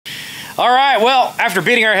All right, well, after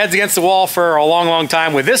beating our heads against the wall for a long, long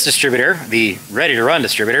time with this distributor, the ready-to-run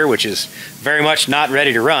distributor, which is very much not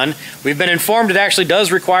ready to run, we've been informed it actually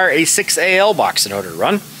does require a 6AL box in order to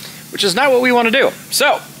run, which is not what we want to do.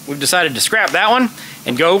 So we've decided to scrap that one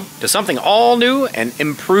and go to something all new and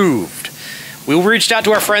improved. We reached out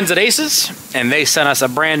to our friends at ACES, and they sent us a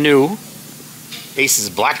brand new ACES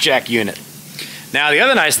Blackjack unit. Now, the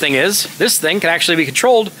other nice thing is, this thing can actually be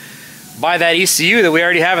controlled by that ECU that we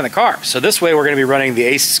already have in the car. So this way we're going to be running the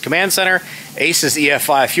ACES Command Center, ACES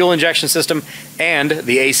EFI fuel injection system, and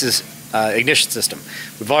the ACES ignition system.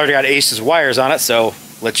 We've already got ACES wires on it, so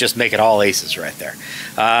let's just make it all ACES right there.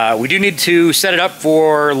 We do need to set it up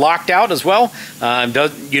for locked out as well.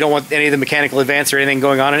 You don't want any of the mechanical advance or anything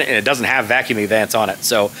going on in it, and it doesn't have vacuum advance on it.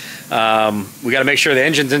 So we got to make sure the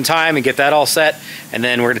engine's in time and get that all set, and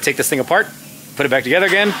then we're going to take this thing apart, put it back together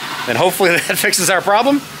again, and hopefully that fixes our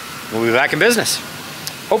problem. We'll be back in business,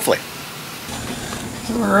 hopefully.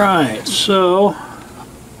 All right, so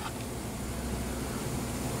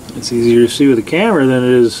it's easier to see with the camera than it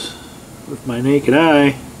is with my naked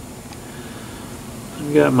eye.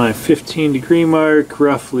 I've got my 15-degree mark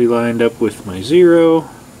roughly lined up with my 0.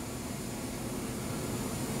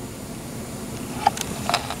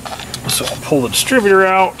 So I'll pull the distributor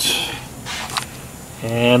out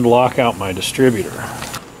and lock out my distributor.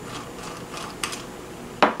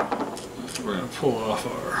 We're going to pull off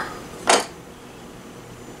our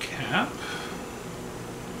cap,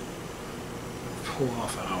 pull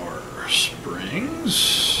off our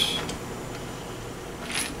springs,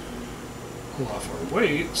 pull off our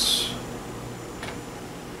weights.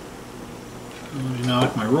 Let me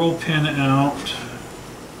knock my roll pin out.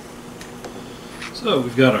 So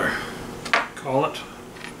we've got our, call it,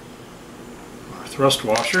 our thrust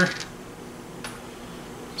washer.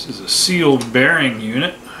 This is a sealed bearing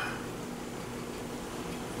unit,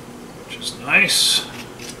 which is nice.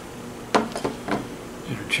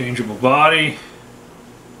 Interchangeable body,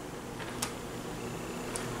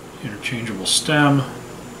 interchangeable stem.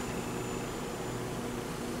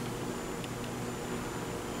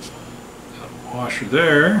 Got a washer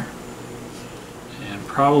there, and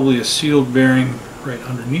probably a sealed bearing right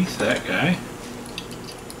underneath that guy.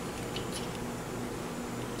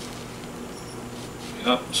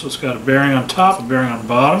 Yep, so it's got a bearing on top, a bearing on the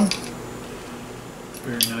bottom.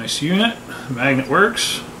 Very nice unit. The magnet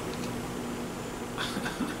works.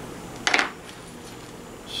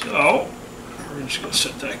 So, we're just going to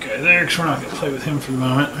set that guy there because we're not going to play with him for the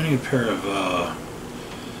moment. I need a pair of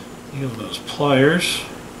needle-nose pliers.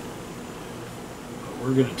 But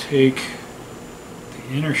we're going to take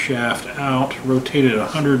the inner shaft out, rotate it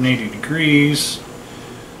 180 degrees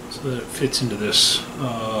so that it fits into this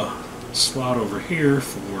slot over here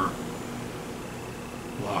for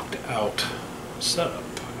locked out setup.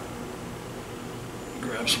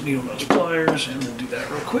 Grab some needle-nose pliers and we'll do that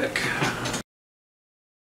real quick.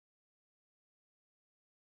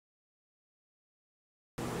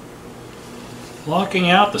 Locking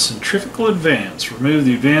out the centrifugal advance. Remove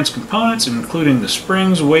the advance components, including the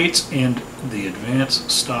springs, weights, and the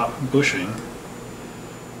advance stop bushing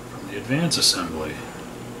from the advance assembly.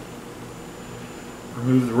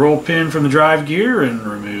 Remove the roll pin from the drive gear and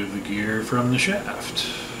remove the gear from the shaft.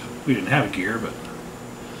 We didn't have a gear, but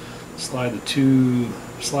slide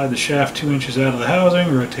the shaft 2 inches out of the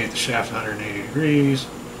housing, rotate the shaft 180 degrees,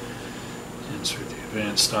 insert the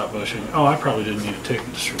advance stop bushing. Oh, I probably didn't need to take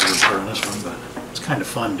the distributor apart on this one, but it's kind of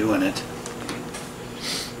fun doing it.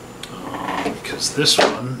 Because this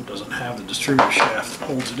one doesn't have the distributor shaft that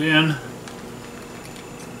holds it in.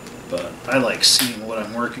 But I like seeing what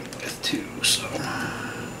I'm working with too, so.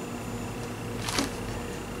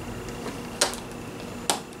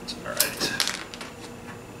 It's alright.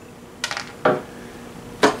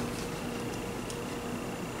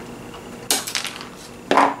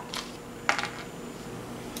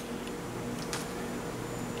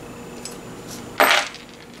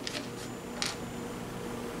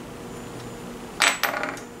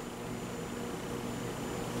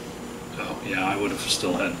 Yeah, I would have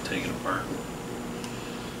still had to take it apart.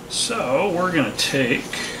 So we're going to take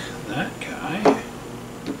that guy.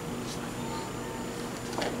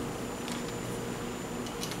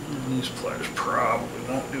 And these pliers probably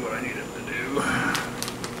won't do what I need them to do.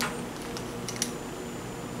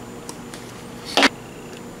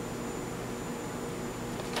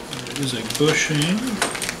 There is a bushing.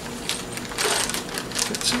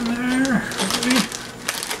 Fits in there, maybe.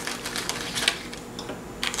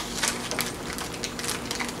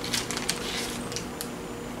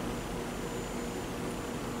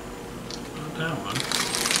 That one.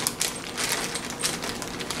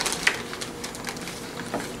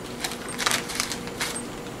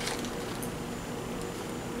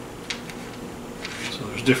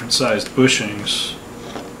 There's different sized bushings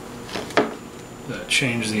that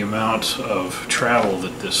change the amount of travel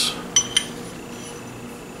that this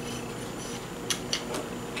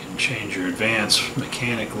can change your advance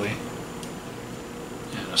mechanically.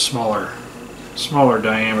 And a smaller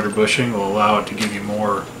diameter bushing will allow it to give you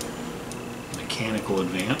more mechanical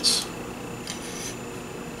advance.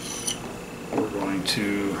 We're going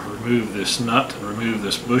to remove this nut and remove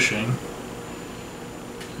this bushing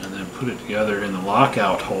and then put it together in the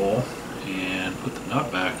lockout hole and put the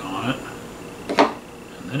nut back on it,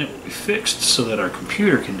 and then it will be fixed so that our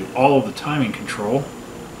computer can do all of the timing control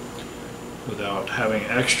without having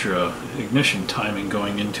extra ignition timing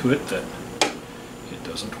going into it that it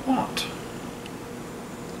doesn't want.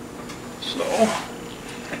 So,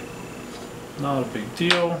 not a big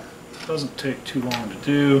deal, doesn't take too long to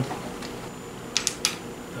do.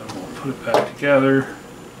 Then we'll put it back together,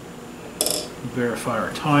 verify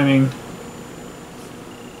our timing,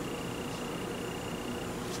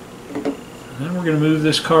 and then we're going to move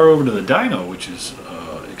this car over to the dyno, which is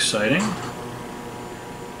exciting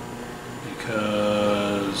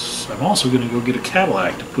because I'm also going to go get a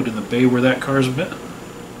Cadillac to put in the bay where that car's been. We're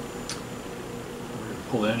going to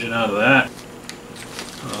pull the engine out of that.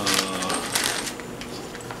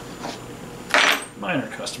 Minor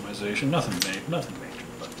customization, nothing major,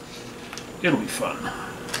 but it'll be fun.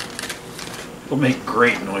 It'll make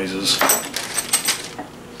great noises.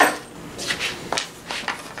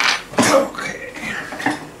 Okay.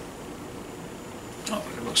 Oh,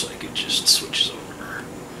 it looks like it just switches over.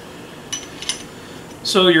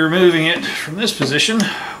 So you're moving it from this position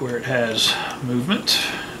where it has movement,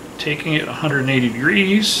 taking it 180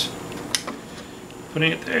 degrees,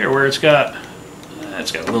 putting it there where it's got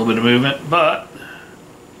a little bit of movement, but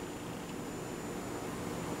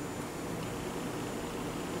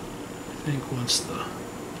I think once the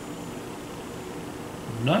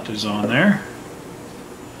nut is on there,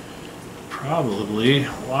 probably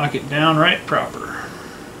lock it down right proper.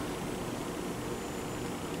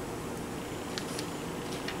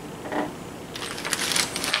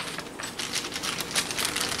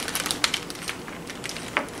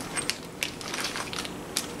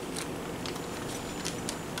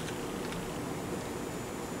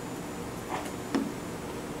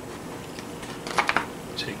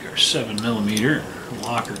 Take our 7mm and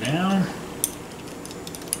lock her down.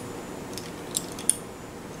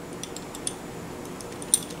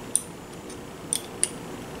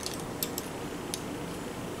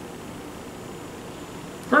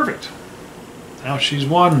 Perfect. Now she's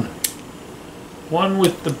one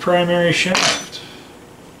with the primary shaft.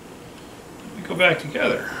 Let me go back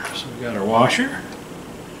together. So we got our washer,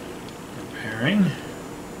 our bearing,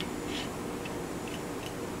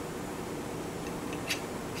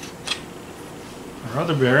 our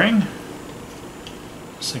other bearing.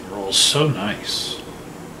 This thing rolls so nice.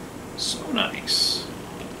 So nice.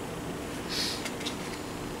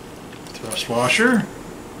 Thrust washer.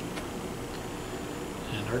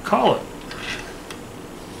 And our collet.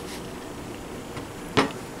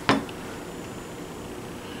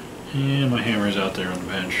 And my hammer's out there on the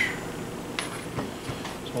bench.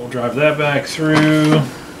 So I'll drive that back through.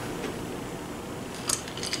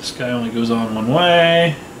 This guy only goes on one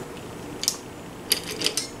way.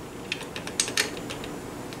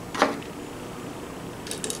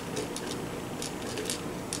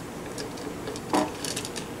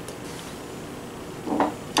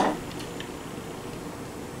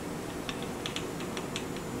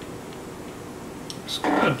 Looks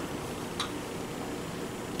good.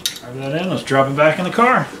 Drive that in, let's drop it back in the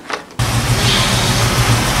car.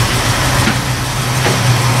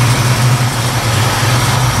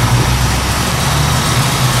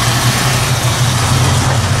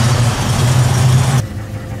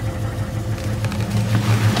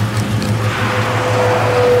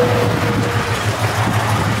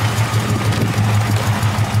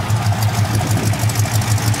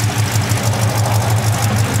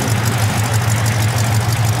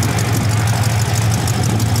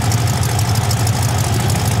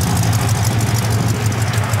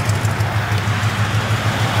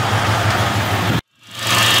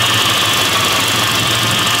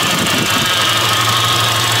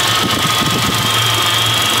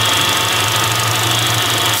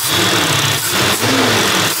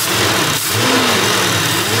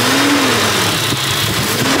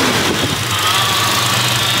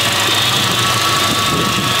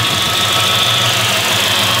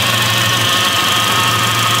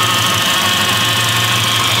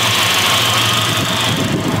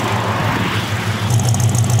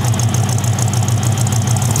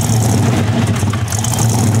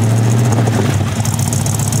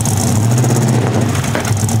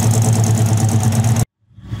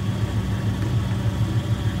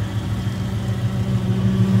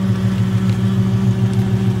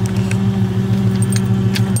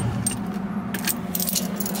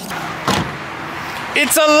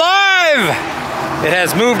 It's alive! It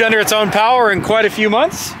has moved under its own power in quite a few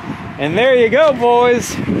months. And there you go,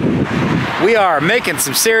 boys. We are making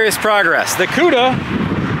some serious progress. The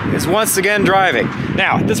CUDA is once again driving.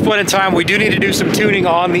 Now, at this point in time, we do need to do some tuning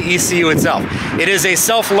on the ECU itself. It is a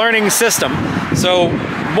self-learning system, so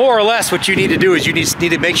more or less what you need to do is you need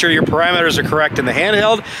to make sure your parameters are correct in the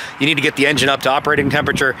handheld. You need to get the engine up to operating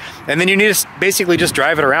temperature, and then you need to basically just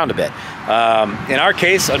drive it around a bit. In our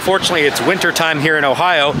case, unfortunately, it's winter time here in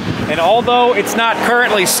Ohio, and although it's not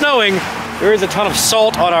currently snowing, there is a ton of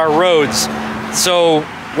salt on our roads, so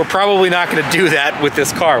we're probably not going to do that with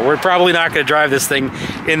this car. We're probably not going to drive this thing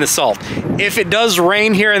in the salt. If it does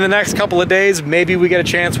rain here in the next couple of days, maybe we get a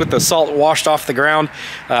chance with the salt washed off the ground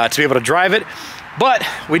to be able to drive it. But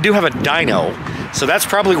we do have a dyno, so that's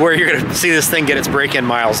probably where you're going to see this thing get its break-in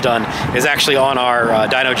miles done, is actually on our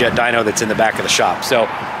DynoJet dyno that's in the back of the shop. So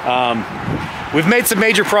we've made some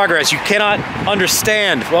major progress. You cannot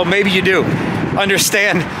understand, well, maybe you do,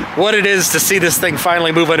 understand what it is to see this thing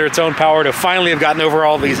finally move under its own power, to finally have gotten over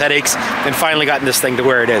all these headaches and finally gotten this thing to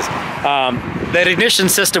where it is. That ignition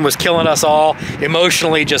system was killing us all,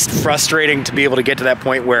 emotionally just frustrating to be able to get to that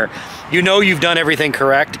point where you know you've done everything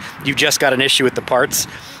correct, you've just got an issue with the parts,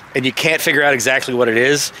 and you can't figure out exactly what it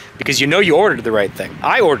is because you know you ordered the right thing.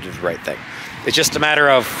 I ordered the right thing. It's just a matter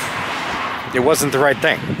of it wasn't the right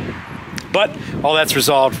thing. But all that's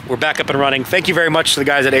resolved. We're back up and running. Thank you very much to the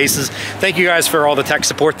guys at ACES. Thank you guys for all the tech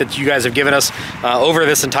support that you guys have given us over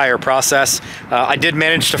this entire process. I did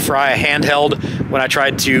manage to fry a handheld when I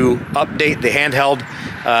tried to update the handheld.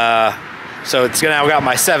 So it's now got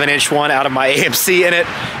my 7-inch one out of my AMC in it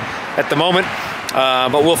at the moment.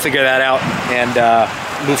 But we'll figure that out and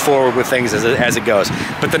move forward with things as it goes.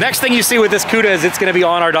 But the next thing you see with this CUDA is it's going to be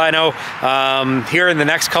on our dyno here in the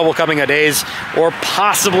next couple coming days, or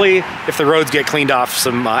possibly, if the roads get cleaned off,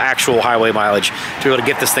 some actual highway mileage to be able to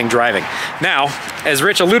get this thing driving. Now, as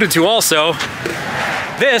Rich alluded to also,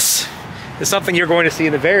 this is something you're going to see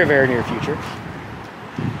in the very, very near future.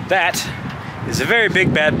 That is a very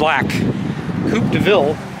big bad black Coupe de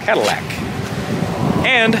Ville Cadillac.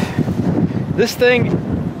 And this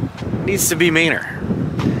thing needs to be meaner.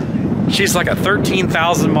 She's like a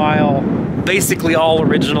 13,000 mile, basically all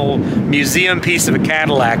original museum piece of a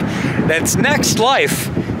Cadillac that's next life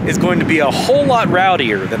is going to be a whole lot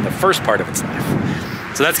rowdier than the first part of its life.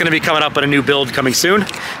 So that's going to be coming up in a new build coming soon.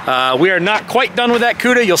 We are not quite done with that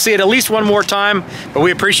CUDA. You'll see it at least one more time, but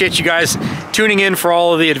we appreciate you guys tuning in for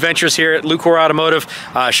all of the adventures here at Lucore Automotive,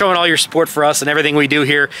 showing all your support for us and everything we do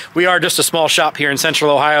here. We are just a small shop here in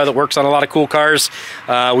Central Ohio that works on a lot of cool cars.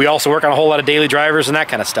 We also work on a whole lot of daily drivers and that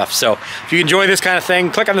kind of stuff. So if you enjoy this kind of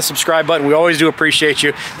thing, click on the subscribe button. We always do appreciate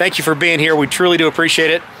you. Thank you for being here. We truly do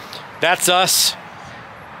appreciate it. That's us.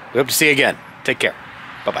 We hope to see you again. Take care.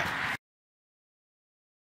 Bye-bye.